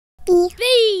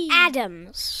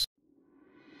ebadams.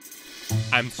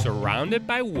 I'm surrounded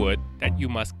by wood that you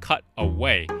must cut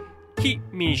away.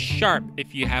 Keep me sharp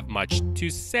if you have much to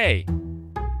say.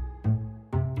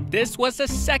 This was the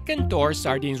second door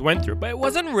Sardines went through, but it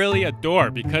wasn't really a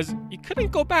door because you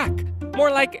couldn't go back.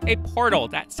 More like a portal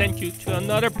that sent you to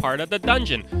another part of the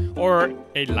dungeon. Or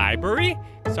a library?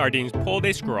 Sardines pulled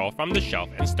a scroll from the shelf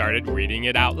and started reading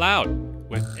it out loud.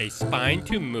 With a spine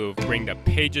to move, bring the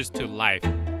pages to life.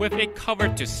 With a cover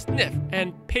to sniff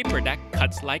and paper that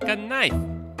cuts like a knife.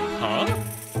 Huh?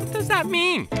 What does that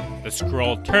mean? The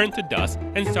scroll turned to dust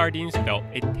and Sardines felt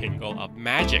a tingle of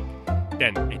magic.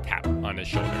 Then a tap on his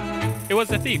shoulder. It was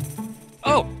the thief.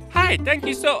 Oh, hi, thank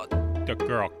you so... The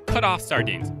girl cut off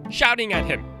Sardines, shouting at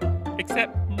him.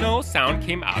 Except no sound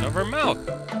came out of her mouth.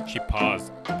 She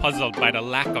paused, puzzled by the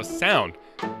lack of sound.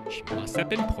 She must have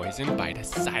been poisoned by the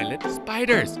silent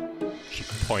spiders. She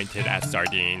pointed at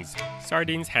Sardines.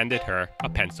 Sardines handed her a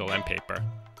pencil and paper.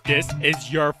 This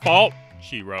is your fault,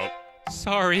 she wrote.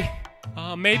 Sorry.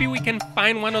 Maybe we can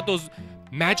find one of those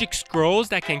magic scrolls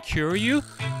that can cure you?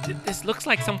 This looks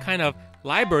like some kind of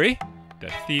library.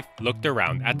 The thief looked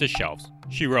around at the shelves.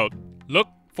 She wrote, look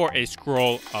for a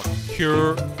scroll of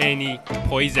cure any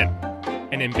poison.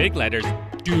 And in big letters,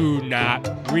 do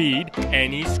not read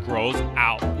any scrolls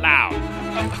out loud.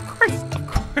 Of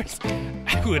course,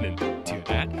 I wouldn't do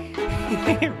that.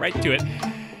 Right to it.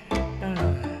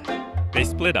 They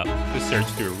split up to search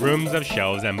through rooms of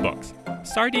shelves and books.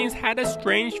 Sardines had a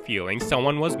strange feeling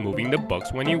someone was moving the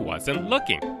books when he wasn't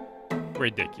looking.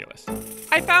 Ridiculous.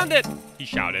 I found it, he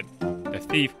shouted. The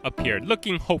thief appeared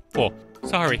looking hopeful.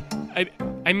 Sorry,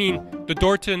 I mean the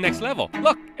door to the next level.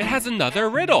 Look, it has another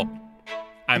riddle.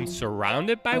 I'm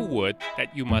surrounded by wood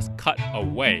that you must cut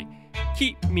away.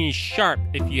 Keep me sharp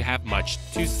if you have much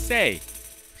to say.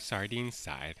 Sardines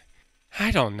sighed.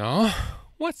 I don't know.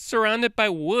 What's surrounded by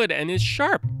wood and is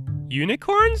sharp?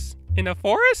 Unicorns? In a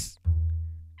forest?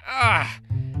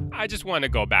 I just want to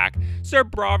go back. Sir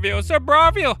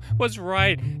Bravio was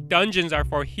right. Dungeons are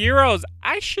for heroes.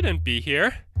 I shouldn't be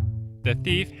here. The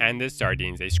thief handed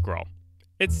Sardines a scroll.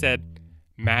 It said,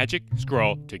 magic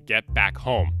scroll to get back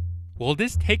home. Will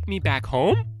this take me back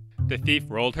home? The thief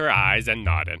rolled her eyes and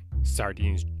nodded.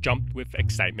 Sardines jumped with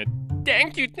excitement.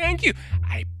 Thank you.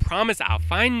 I promise I'll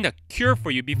find the cure for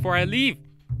you before I leave.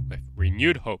 With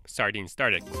renewed hope, Sardines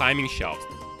started climbing shelves.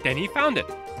 Then he found it.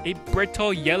 A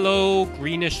brittle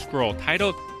yellow-greenish scroll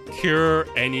titled Cure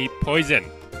Any Poison.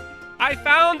 I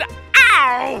found...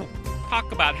 Ow!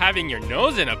 Talk about having your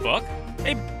nose in a book.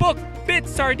 A book bit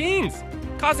Sardines,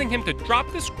 causing him to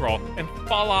drop the scroll and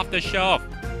fall off the shelf.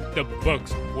 The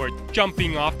books were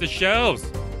jumping off the shelves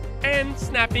and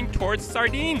snapping towards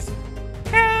Sardines.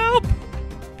 Help!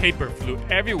 Paper flew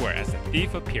everywhere as the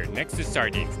thief appeared next to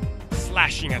Sardines,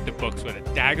 slashing at the books with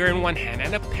a dagger in one hand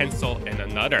and a pencil in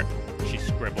another. She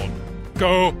scribbled,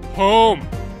 "Go home!"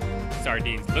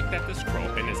 Sardines looked at the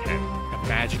scroll in his hand, the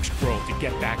magic scroll to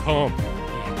get back home.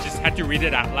 He just had to read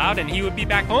it out loud and he would be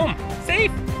back home,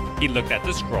 safe. He looked at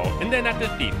the scroll and then at the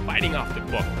thief fighting off the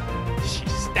book. She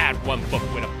stabbed one book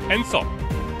with a pencil.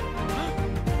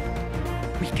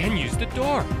 We can use the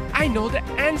door. I know the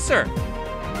answer.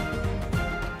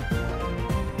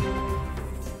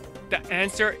 The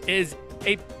answer is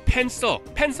a pencil.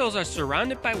 Pencils are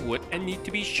surrounded by wood and need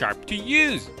to be sharp to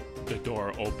use. The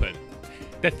door opened.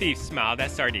 The thief smiled at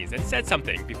Sardines and said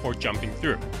something before jumping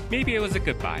through. Maybe it was a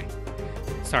goodbye.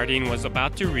 Sardine was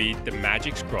about to read the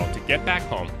magic scroll to get back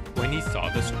home when he saw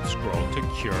the scroll to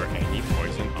cure any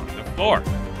poison on the floor.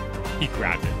 He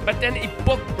grabbed it, but then a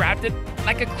book grabbed it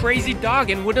like a crazy dog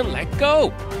and wouldn't let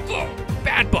go.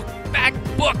 Bad book,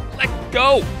 let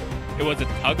go. It was a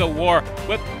tug-of-war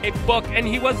with a book and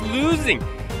he was losing.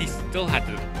 He still had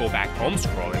the go back home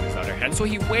scroll in his other hand, so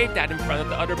he waved that in front of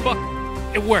the other book.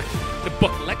 It worked. The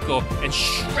book let go and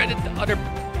shredded the other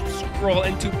scroll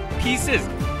into pieces.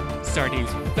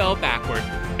 Sardines fell backward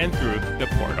and through the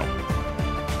portal.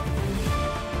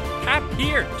 Tap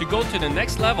here to go to the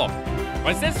next level.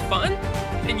 Was this fun?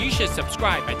 Then you should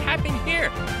subscribe by tapping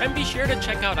here and be sure to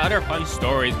check out other fun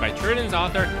stories by children's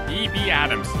author E.B.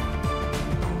 Adams.